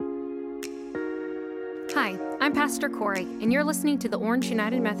Hi, I'm Pastor Corey, and you're listening to the Orange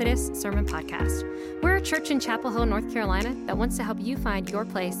United Methodist Sermon Podcast. We're a church in Chapel Hill, North Carolina that wants to help you find your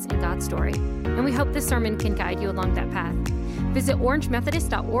place in God's story, and we hope this sermon can guide you along that path. Visit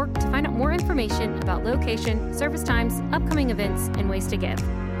orangemethodist.org to find out more information about location, service times, upcoming events, and ways to give.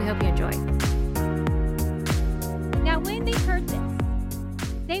 We hope you enjoy. Now when they heard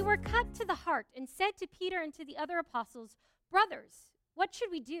this, they were cut to the heart and said to Peter and to the other apostles, "Brothers, what should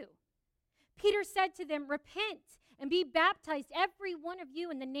we do?" Peter said to them, "Repent and be baptized, every one of you,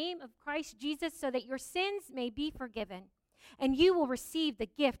 in the name of Christ Jesus, so that your sins may be forgiven, and you will receive the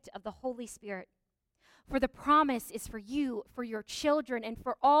gift of the Holy Spirit. For the promise is for you, for your children, and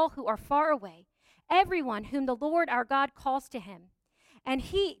for all who are far away, everyone whom the Lord our God calls to him." And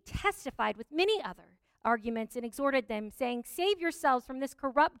he testified with many other arguments and exhorted them, saying, "Save yourselves from this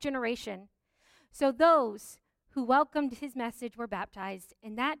corrupt generation." So those who welcomed his message were baptized,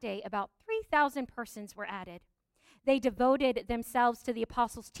 and that day about 3,000 persons were added. They devoted themselves to the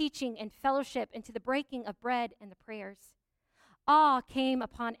apostles' teaching and fellowship, and to the breaking of bread and the prayers. Awe came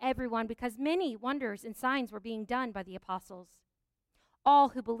upon everyone because many wonders and signs were being done by the apostles. All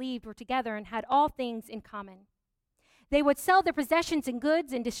who believed were together and had all things in common. They would sell their possessions and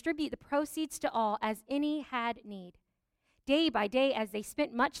goods and distribute the proceeds to all as any had need. Day by day, as they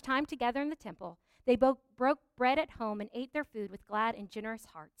spent much time together in the temple, they broke bread at home and ate their food with glad and generous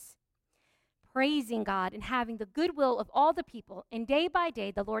hearts, praising God and having the goodwill of all the people. And day by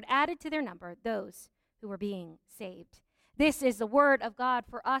day, the Lord added to their number those who were being saved. This is the word of God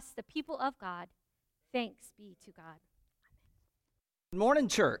for us, the people of God. Thanks be to God. Good morning,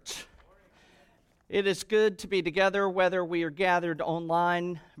 church. It is good to be together, whether we are gathered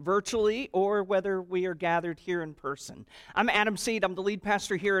online virtually or whether we are gathered here in person. I'm Adam Seed. I'm the lead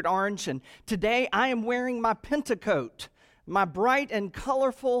pastor here at Orange, and today I am wearing my Pentacoat, my bright and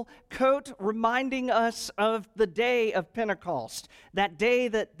colorful coat reminding us of the day of Pentecost, that day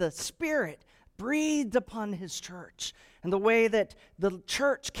that the Spirit breathed upon his church, and the way that the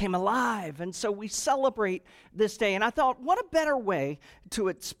church came alive. And so we celebrate this day. And I thought, what a better way to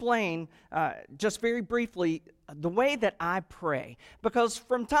explain, just very briefly, the way that I pray. Because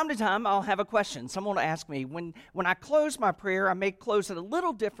from time to time, I'll have a question. Someone will ask me, when I close my prayer, I may close it a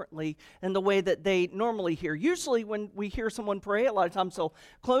little differently than the way that they normally hear. Usually when we hear someone pray, a lot of times they'll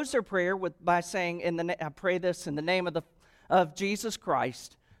close their prayer by saying, I pray this in the name of Jesus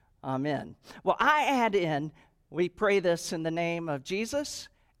Christ. Amen. Well, I add in, we pray this in the name of Jesus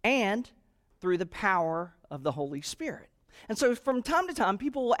and through the power of the Holy Spirit. And so from time to time,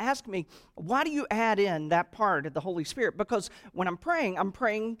 people will ask me, why do you add in that part of the Holy Spirit? Because when I'm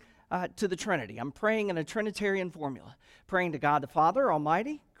praying to the Trinity. I'm praying in a Trinitarian formula, praying to God the Father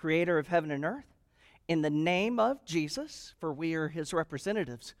Almighty, creator of heaven and earth, in the name of Jesus, for we are his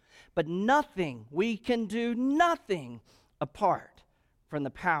representatives. But we can do nothing apart from the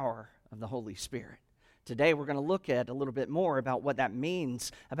power of the Holy Spirit. Today we're going to look at a little bit more about what that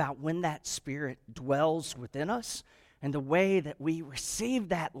means, about when that Spirit dwells within us, and the way that we receive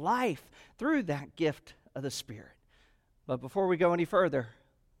that life through that gift of the Spirit. But before we go any further,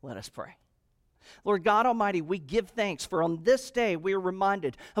 let us pray. Lord God Almighty, we give thanks for on this day we are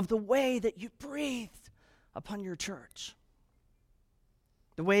reminded of the way that you breathed upon your church.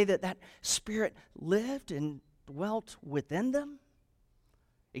 The way that Spirit lived and dwelt within them,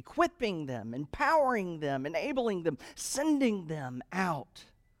 equipping them, empowering them, enabling them, sending them out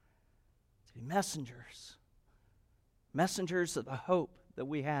to be messengers of the hope that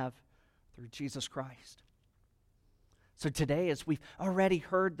we have through Jesus Christ. So today, as we've already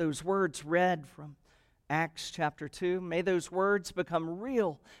heard those words read from Acts chapter 2, may those words become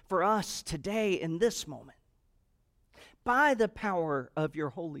real for us today in this moment. By the power of your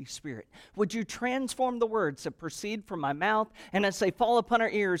Holy Spirit, would you transform the words that proceed from my mouth, and as they fall upon our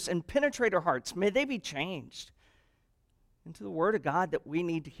ears and penetrate our hearts, may they be changed into the Word of God that we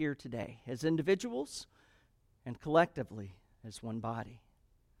need to hear today as individuals and collectively as one body.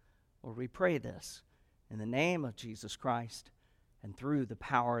 Lord, we pray this in the name of Jesus Christ and through the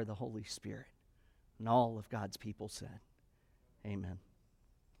power of the Holy Spirit. And all of God's people said, amen.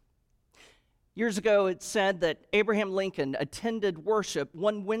 Years ago, it said that Abraham Lincoln attended worship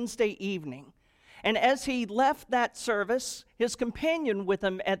one Wednesday evening. And as he left that service, his companion with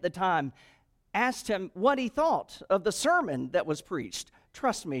him at the time asked him what he thought of the sermon that was preached.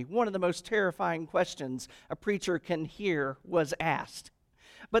 Trust me, one of the most terrifying questions a preacher can hear was asked.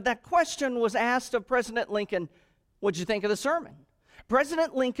 But that question was asked of President Lincoln, "What'd you think of the sermon?"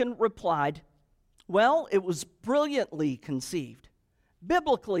 President Lincoln replied, "Well, it was brilliantly conceived,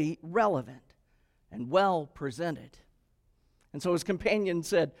 biblically relevant, and well presented." And so his companion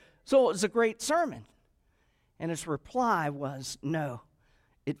said, "So it was a great sermon." And his reply was, no,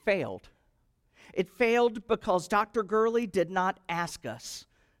 it failed. It failed because Dr. Gurley did not ask us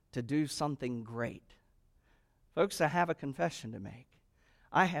to do something great. Folks, I have a confession to make.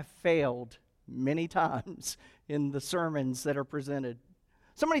 I have failed many times in the sermons that are presented.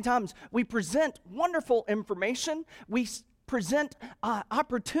 So many times we present wonderful information. We present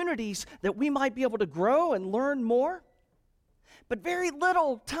opportunities that we might be able to grow and learn more. But very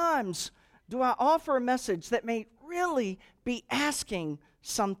little times do I offer a message that may really be asking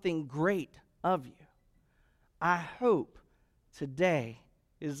something great of you. I hope today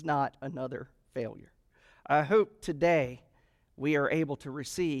is not another failure. I hope today we are able to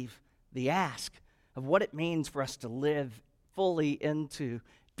receive the ask of what it means for us to live fully into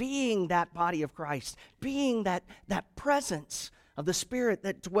being that body of Christ, being that presence of the Spirit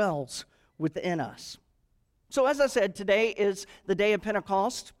that dwells within us. So as I said, today is the day of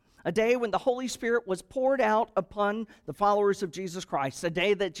Pentecost, a day when the Holy Spirit was poured out upon the followers of Jesus Christ, a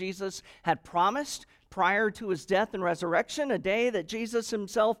day that Jesus had promised prior to his death and resurrection, a day that Jesus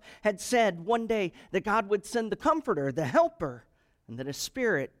himself had said one day that God would send the Comforter, the Helper, and that his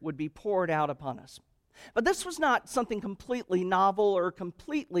Spirit would be poured out upon us. But this was not something completely novel or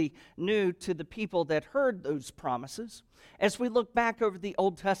completely new to the people that heard those promises. As we look back over the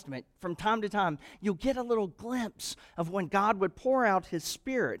Old Testament, from time to time, you'll get a little glimpse of when God would pour out his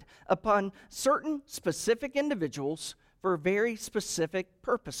Spirit upon certain specific individuals for very specific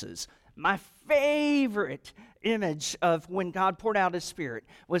purposes. My favorite image of when God poured out his Spirit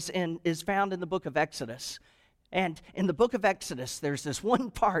is found in the book of Exodus. And in the book of Exodus, there's this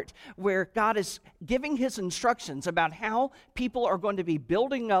one part where God is giving his instructions about how people are going to be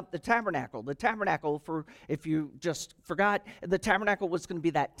building up the tabernacle. The tabernacle, for if you just forgot, the tabernacle was going to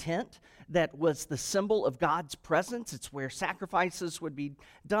be that tent that was the symbol of God's presence. It's where sacrifices would be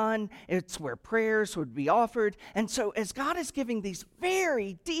done. It's where prayers would be offered. And so as God is giving these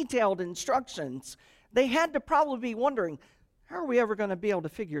very detailed instructions, they had to probably be wondering, how are we ever going to be able to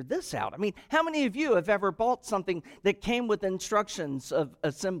figure this out? I mean, how many of you have ever bought something that came with instructions of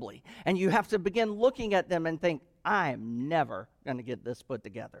assembly, and you have to begin looking at them and think, I'm never going to get this put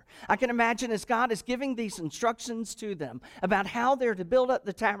together? I can imagine as God is giving these instructions to them about how they're to build up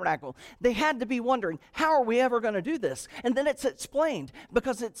the tabernacle, they had to be wondering, how are we ever going to do this? And then it's explained,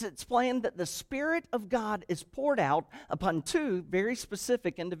 because it's explained that the Spirit of God is poured out upon two very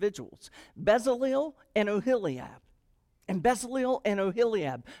specific individuals, Bezalel and Oholiab. And Bezalel and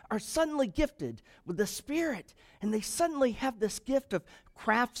Oholiab are suddenly gifted with the Spirit, and they suddenly have this gift of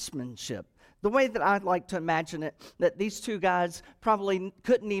craftsmanship. The way that I'd like to imagine it, that these two guys probably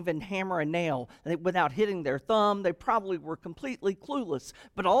couldn't even hammer a nail without hitting their thumb. They probably were completely clueless.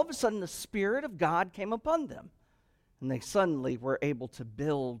 But all of a sudden, the Spirit of God came upon them, and they suddenly were able to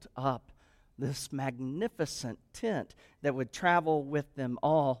build up this magnificent tent that would travel with them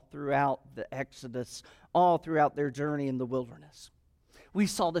all throughout the Exodus, all throughout their journey in the wilderness. We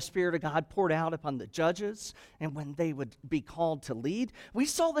saw the Spirit of God poured out upon the judges, and when they would be called to lead. We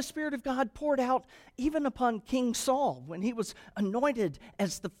saw the Spirit of God poured out even upon King Saul when he was anointed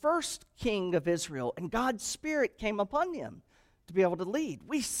as the first king of Israel, and God's Spirit came upon him to be able to lead.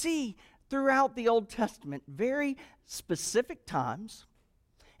 We see throughout the Old Testament very specific times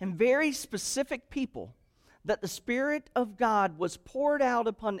and very specific people that the Spirit of God was poured out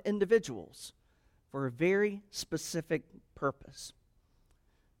upon individuals for a very specific purpose.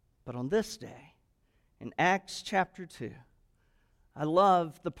 But on this day, in Acts chapter 2, I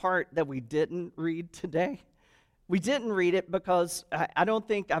love the part that we didn't read today. We didn't read it because I don't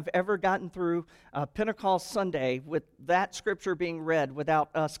think I've ever gotten through Pentecost Sunday with that scripture being read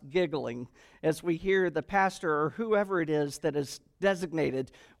without us giggling as we hear the pastor or whoever it is that is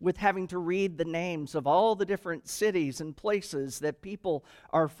designated with having to read the names of all the different cities and places that people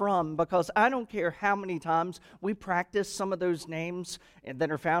are from, because I don't care how many times we practice some of those names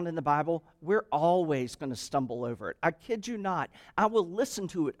that are found in the Bible, we're always going to stumble over it. I kid you not. I will listen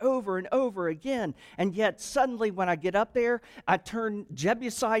to it over and over again, and yet suddenly when I get up there, I turn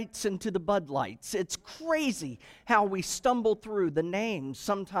Jebusites into the Bud Lights. It's crazy how we stumble through the names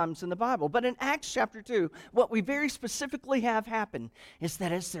sometimes in the Bible. But in Acts chapter 2, what we very specifically have happen is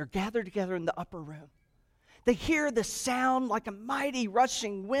that as they're gathered together in the upper room, they hear the sound like a mighty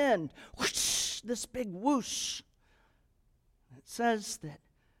rushing wind, whoosh, this big whoosh. It says that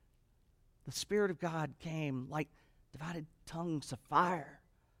the Spirit of God came like divided tongues of fire,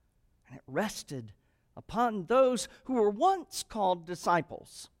 and it rested upon those who were once called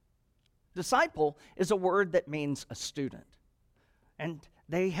disciples. Disciple is a word that means a student, and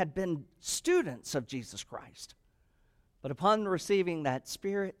they had been students of Jesus Christ. But upon receiving that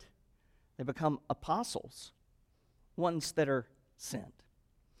Spirit, they become apostles. ones that are sent.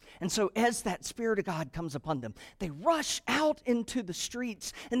 And so as that Spirit of God comes upon them, they rush out into the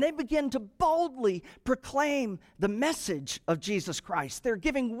streets and they begin to boldly proclaim the message of Jesus Christ. They're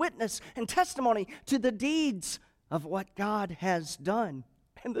giving witness and testimony to the deeds of what God has done.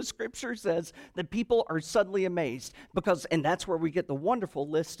 And the scripture says that people are suddenly amazed because, and that's where we get the wonderful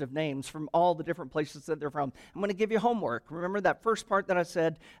list of names from all the different places that they're from. I'm going to give you homework. Remember that first part that I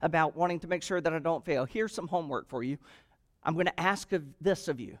said about wanting to make sure that I don't fail? Here's some homework for you. I'm going to ask this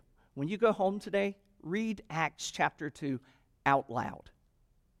of you. When you go home today, read Acts chapter 2 out loud.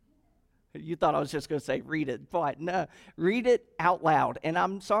 You thought I was just going to say read it, but no, read it out loud. And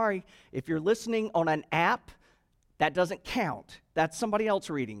I'm sorry, if you're listening on an app, that doesn't count. That's somebody else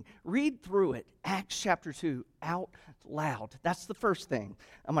reading. Read through it, Acts chapter 2 out loud. That's the first thing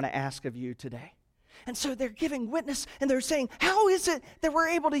I'm going to ask of you today. And so they're giving witness, and they're saying, how is it that we're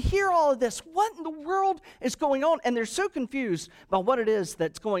able to hear all of this? What in the world is going on? And they're so confused by what it is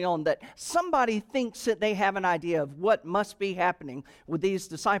that's going on that somebody thinks that they have an idea of what must be happening with these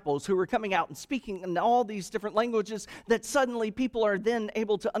disciples who are coming out and speaking in all these different languages that suddenly people are then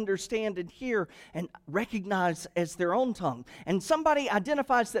able to understand and hear and recognize as their own tongue. And somebody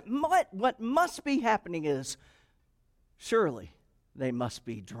identifies that what must be happening is, surely they must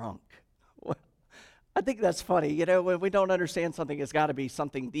be drunk. I think that's funny. You know, when we don't understand something, it's got to be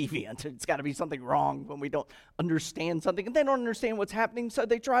something deviant. It's got to be something wrong when we don't understand something. And they don't understand what's happening, so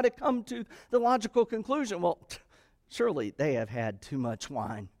they try to come to the logical conclusion. Well, surely they have had too much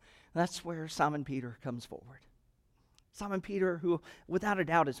wine. That's where Simon Peter comes forward. Simon Peter, who without a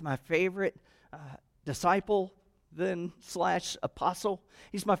doubt is my favorite disciple then / apostle.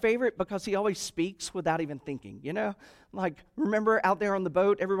 He's my favorite because he always speaks without even thinking, you know? Like, remember out there on the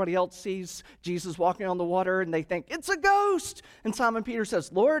boat, everybody else sees Jesus walking on the water and they think, it's a ghost. And Simon Peter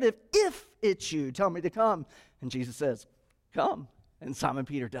says, Lord, if it's you, tell me to come. And Jesus says, come. And Simon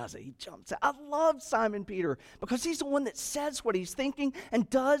Peter does it. He jumps out. I love Simon Peter because he's the one that says what he's thinking and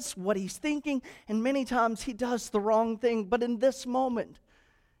does what he's thinking. And many times he does the wrong thing. But in this moment,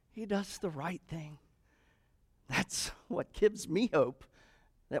 he does the right thing. That's what gives me hope,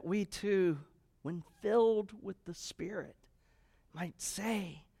 that we too, when filled with the Spirit, might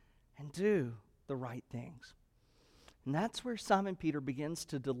say and do the right things. And that's where Simon Peter begins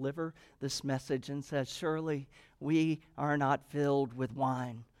to deliver this message and says, surely we are not filled with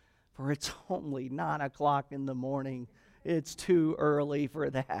wine, for it's only 9 o'clock in the morning. It's too early for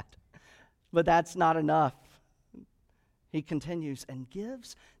that. But that's not enough. He continues and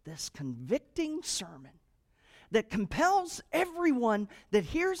gives this convicting sermon that compels everyone that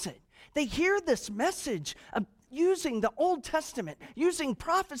hears it. They hear this message of using the Old Testament, using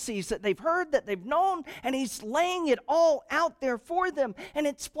prophecies that they've heard, that they've known, and he's laying it all out there for them and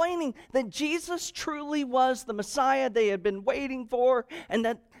explaining that Jesus truly was the Messiah they had been waiting for and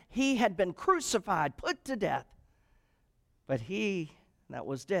that he had been crucified, put to death. But he that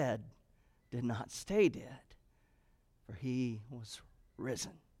was dead did not stay dead, for he was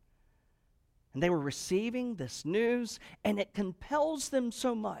risen. And they were receiving this news, and it compels them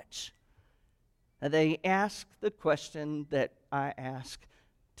so much that they ask the question that I ask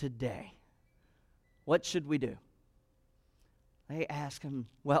today. What should we do? They ask him,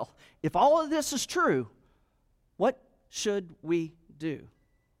 well, if all of this is true, what should we do?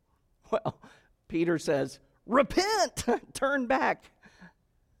 Well, Peter says, repent, turn back,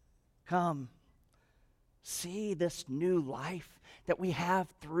 come, see this new life that we have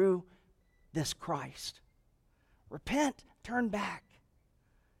through this Christ. Repent, turn back.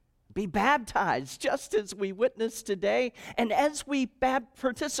 Be baptized, just as we witnessed today. And as we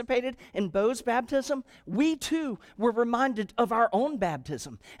participated in Bo's baptism, we too were reminded of our own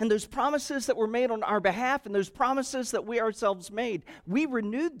baptism. And those promises that were made on our behalf and those promises that we ourselves made, we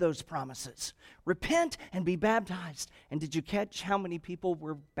renewed those promises. Repent and be baptized. And did you catch how many people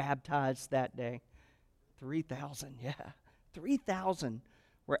were baptized that day? 3,000, yeah. 3,000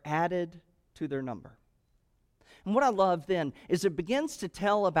 were added to their number. And what I love then is it begins to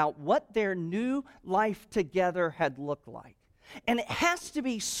tell about what their new life together had looked like. And it has to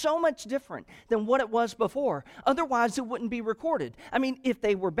be so much different than what it was before. Otherwise, it wouldn't be recorded. I mean, if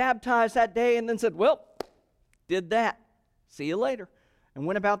they were baptized that day and then said, well, did that, see you later, and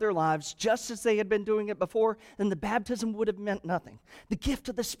went about their lives just as they had been doing it before, then the baptism would have meant nothing. The gift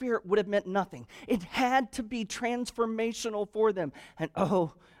of the Spirit would have meant nothing. It had to be transformational for them. And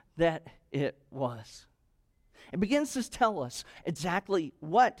oh, that it was. It begins to tell us exactly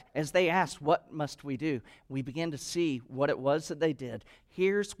what, as they asked, what must we do? We begin to see what it was that they did.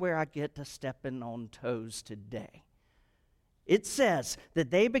 Here's where I get to stepping on toes today. It says that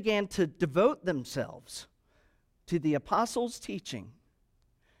they began to devote themselves to the apostles' teaching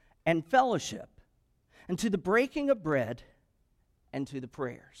and fellowship, and to the breaking of bread, and to the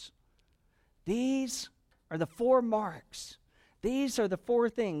prayers. These are the 4 marks. These are the 4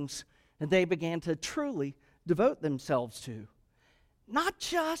 things that they began to truly devote themselves to. Not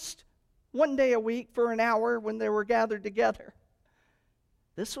just one day a week for an hour when they were gathered together.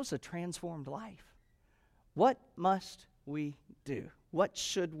 This was a transformed life. What must we do? What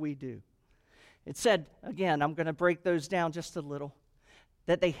should we do? It said, again, I'm going to break those down just a little,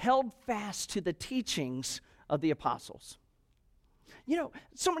 that they held fast to the teachings of the apostles. You know,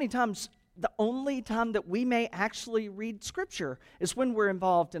 so many times, the only time that we may actually read Scripture is when we're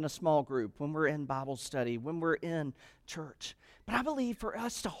involved in a small group, when we're in Bible study, when we're in church. But I believe for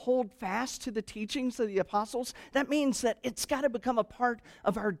us to hold fast to the teachings of the apostles, that means that it's got to become a part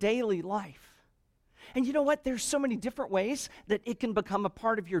of our daily life. And you know what? There's so many different ways that it can become a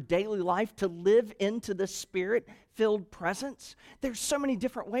part of your daily life to live into the Spirit-filled presence. There's so many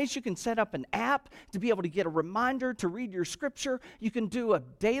different ways. You can set up an app to be able to get a reminder to read your Scripture. You can do a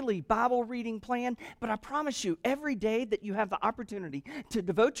daily Bible reading plan. But I promise you, every day that you have the opportunity to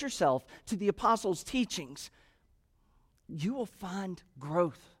devote yourself to the apostles' teachings, you will find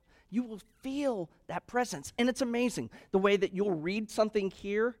growth. You will feel that presence. And it's amazing the way that you'll read something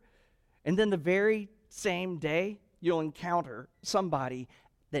here, and then the very same day, you'll encounter somebody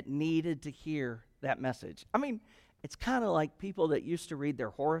that needed to hear that message. I mean, it's kind of like people that used to read their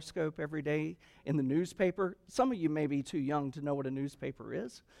horoscope every day in the newspaper. Some of you may be too young to know what a newspaper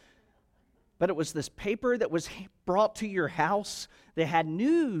is. But it was this paper that was brought to your house that had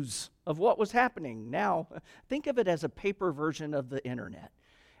news of what was happening. Now, think of it as a paper version of the internet.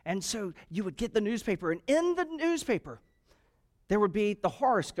 And so you would get the newspaper, and in the newspaper, there would be the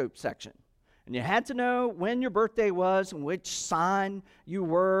horoscope section. And you had to know when your birthday was and which sign you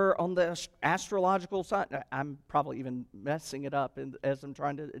were on the astrological sign. I'm probably even messing it up as I'm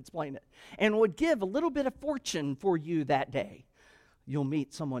trying to explain it. And would give a little bit of fortune for you that day. You'll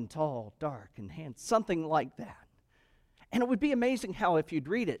meet someone tall, dark, and handsome, something like that. And it would be amazing how if you'd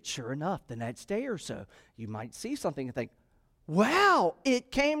read it, sure enough, the next day or so, you might see something and think, wow,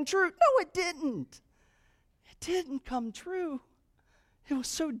 it came true. No, it didn't. It didn't come true. It was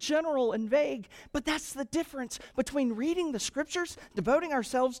so general and vague, but that's the difference between reading the Scriptures, devoting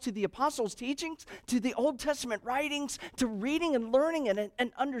ourselves to the apostles' teachings, to the Old Testament writings, to reading and learning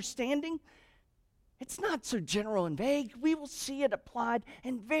and understanding. It's not so general and vague. We will see it applied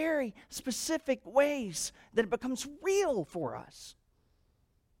in very specific ways that it becomes real for us.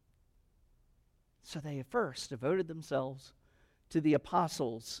 So they first devoted themselves to the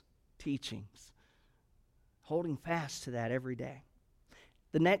apostles' teachings, holding fast to that every day.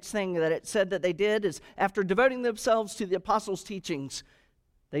 The next thing that it said that they did is after devoting themselves to the apostles' teachings,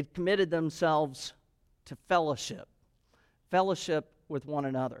 they committed themselves to fellowship with one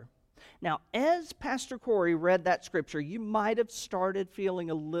another. Now, as Pastor Corey read that scripture, you might have started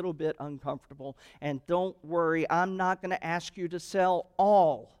feeling a little bit uncomfortable. And don't worry, I'm not going to ask you to sell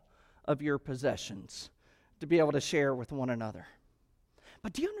all of your possessions to be able to share with one another.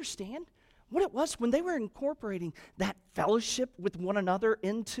 But do you understand what it was when they were incorporating that fellowship with one another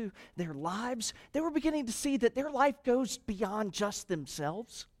into their lives? They were beginning to see that their life goes beyond just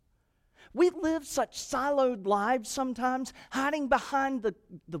themselves. We live such siloed lives sometimes, hiding behind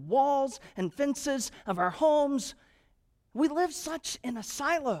the walls and fences of our homes. We live such in a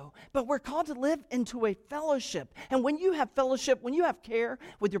silo, but we're called to live into a fellowship. And when you have fellowship, when you have care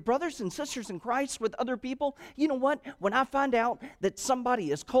with your brothers and sisters in Christ, with other people, you know what? When I find out that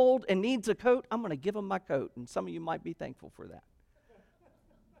somebody is cold and needs a coat, I'm going to give them my coat. And some of you might be thankful for that.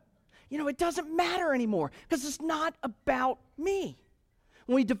 You know, it doesn't matter anymore because it's not about me.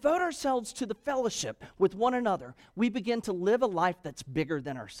 When we devote ourselves to the fellowship with one another, we begin to live a life that's bigger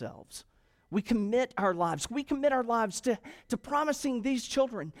than ourselves. We commit our lives. We commit our lives to promising these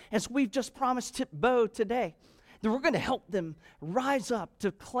children, as we've just promised Bo today, that we're going to help them rise up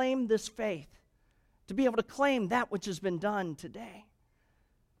to claim this faith, to be able to claim that which has been done today.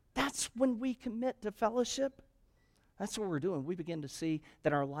 That's when we commit to fellowship. That's what we're doing. We begin to see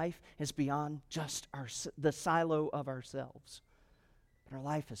that our life is beyond just the silo of ourselves. But our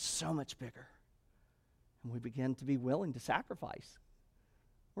life is so much bigger. And we begin to be willing to sacrifice.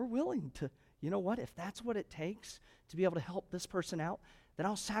 We're willing to, you know what, if that's what it takes to be able to help this person out, then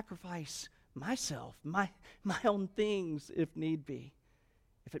I'll sacrifice myself, my own things if need be.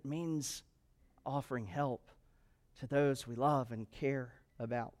 If it means offering help to those we love and care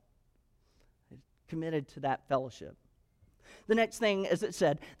about. Committed to that fellowship. The next thing, as it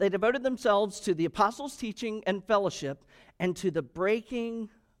said, they devoted themselves to the apostles' teaching and fellowship and to the breaking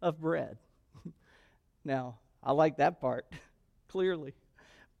of bread. Now, I like that part, clearly.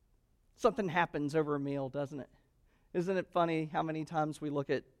 Something happens over a meal, doesn't it? Isn't it funny how many times we look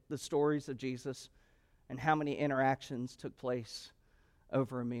at the stories of Jesus and how many interactions took place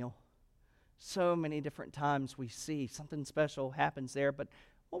over a meal? So many different times we see something special happens there, but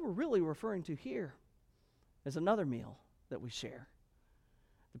what we're really referring to here is another meal that we share.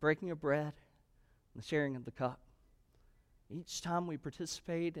 The breaking of bread and the sharing of the cup. Each time we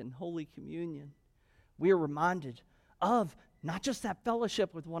participate in Holy Communion, we are reminded of not just that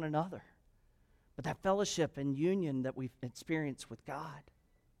fellowship with one another, but that fellowship and union that we've experienced with God.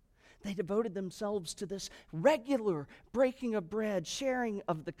 They devoted themselves to this regular breaking of bread, sharing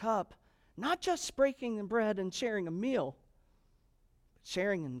of the cup, not just breaking the bread and sharing a meal, but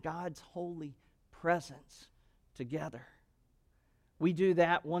sharing in God's holy presence together. We do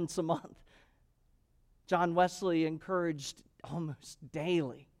that once a month. John Wesley encouraged almost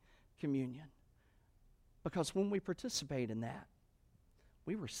daily communion, because when we participate in that,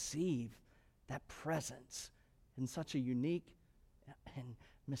 we receive that presence in such a unique and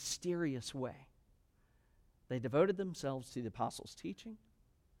mysterious way. They devoted themselves to the apostles' teaching.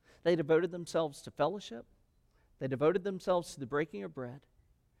 They devoted themselves to fellowship. They devoted themselves to the breaking of bread.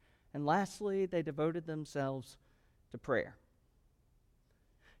 And lastly, they devoted themselves to prayer.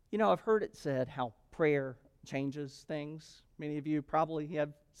 You know, I've heard it said how prayer changes things. Many of you probably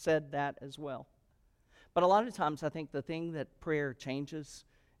have said that as well. But a lot of times I think the thing that prayer changes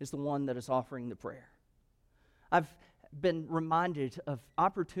is the one that is offering the prayer. I've been reminded of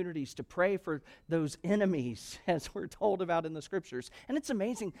opportunities to pray for those enemies, as we're told about in the Scriptures. And it's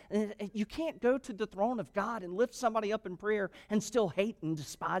amazing. You can't go to the throne of God and lift somebody up in prayer and still hate and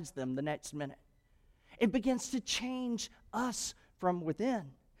despise them the next minute. It begins to change us from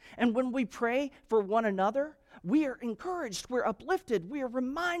within. And when we pray for one another, we are encouraged, we're uplifted, we are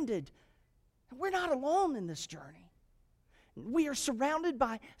reminded that we're not alone in this journey. We are surrounded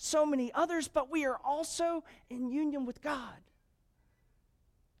by so many others, but we are also in union with God.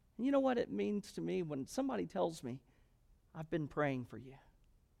 And you know what it means to me when somebody tells me, I've been praying for you?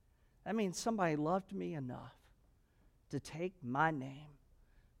 That means somebody loved me enough to take my name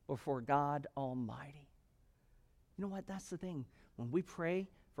before God Almighty. You know what? That's the thing. When we pray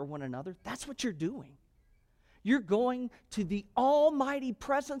for one another, that's what you're doing. You're going to the almighty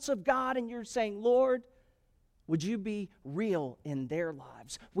presence of God and you're saying, Lord, would you be real in their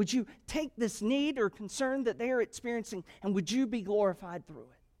lives? Would you take this need or concern that they are experiencing and would you be glorified through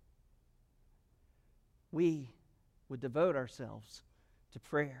it? We would devote ourselves to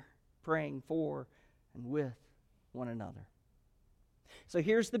prayer, praying for and with one another. So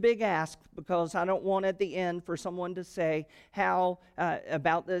here's the big ask, because I don't want at the end for someone to say how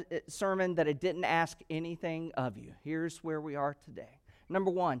about the sermon that it didn't ask anything of you. Here's where we are today.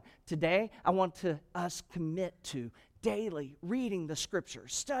 Number one, today I want us commit to daily reading the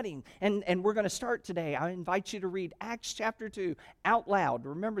Scriptures, studying, and we're going to start today. I invite you to read Acts chapter 2 out loud.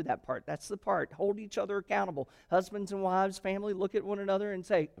 Remember that part. That's the part. Hold each other accountable. Husbands and wives, family, look at one another and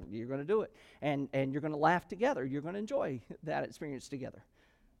say, you're going to do it. And you're going to laugh together. You're going to enjoy that experience together.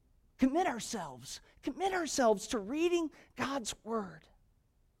 Commit ourselves to reading God's Word.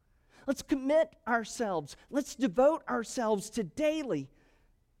 Let's commit ourselves. Let's devote ourselves to daily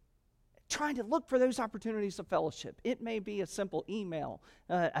trying to look for those opportunities of fellowship. It may be a simple email,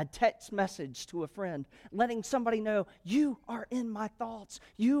 a text message to a friend, letting somebody know, you are in my thoughts,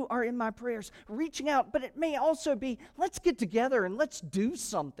 you are in my prayers, reaching out. But it may also be, let's get together and let's do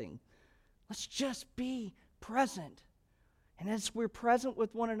something. Let's just be present. And as we're present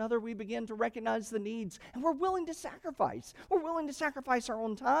with one another, we begin to recognize the needs, and we're willing to sacrifice. We're willing to sacrifice our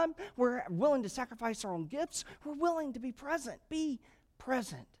own time. We're willing to sacrifice our own gifts. We're willing to be present. Be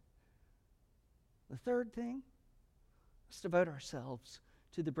present. The third thing, let's devote ourselves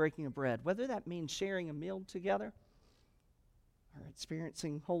to the breaking of bread, whether that means sharing a meal together or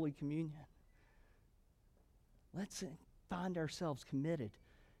experiencing Holy Communion. Let's find ourselves committed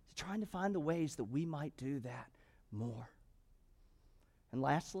to trying to find the ways that we might do that more. And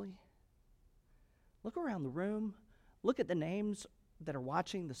lastly, look around the room, look at the names that are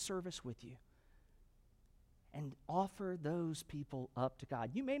watching the service with you, and offer those people up to God.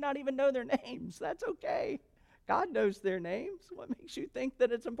 You may not even know their names. That's okay. God knows their names. What makes you think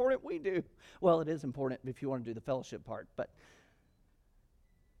that it's important? We do. Well, it is important if you want to do the fellowship part, but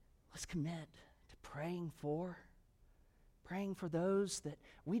let's commit to praying for those that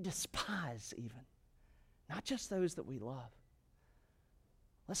we despise even, not just those that we love.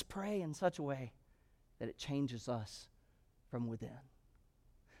 Let's pray in such a way that it changes us from within.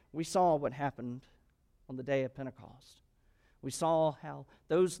 We saw what happened on the day of Pentecost. We saw how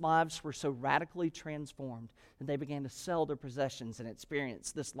those lives were so radically transformed that they began to sell their possessions and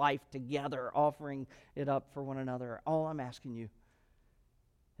experience this life together, offering it up for one another. All I'm asking you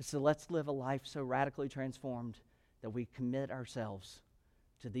is to let's live a life so radically transformed that we commit ourselves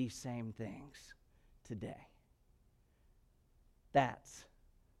to these same things today. That's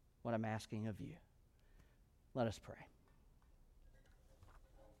what I'm asking of you. Let us pray.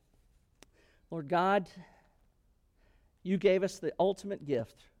 Lord God, you gave us the ultimate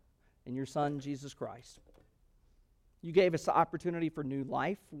gift in your Son, Jesus Christ. You gave us the opportunity for new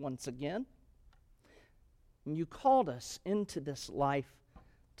life once again. And you called us into this life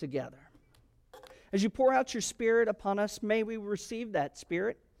together. As you pour out your Spirit upon us, may we receive that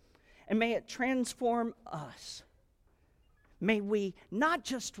Spirit, and may it transform us. May we not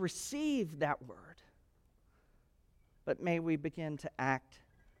just receive that word, but may we begin to act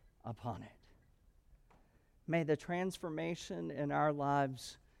upon it. May the transformation in our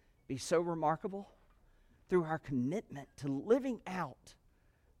lives be so remarkable through our commitment to living out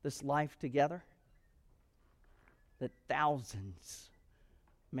this life together that thousands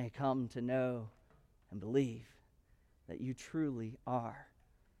may come to know and believe that you truly are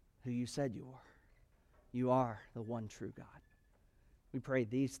who you said you are. You are the one true God. We pray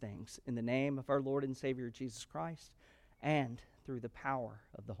these things in the name of our Lord and Savior Jesus Christ and through the power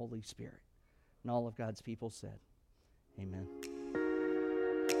of the Holy Spirit. And all of God's people said, amen.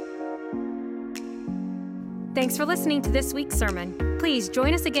 Thanks for listening to this week's sermon. Please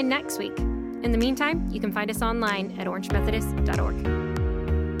join us again next week. In the meantime, you can find us online at orangemethodist.org.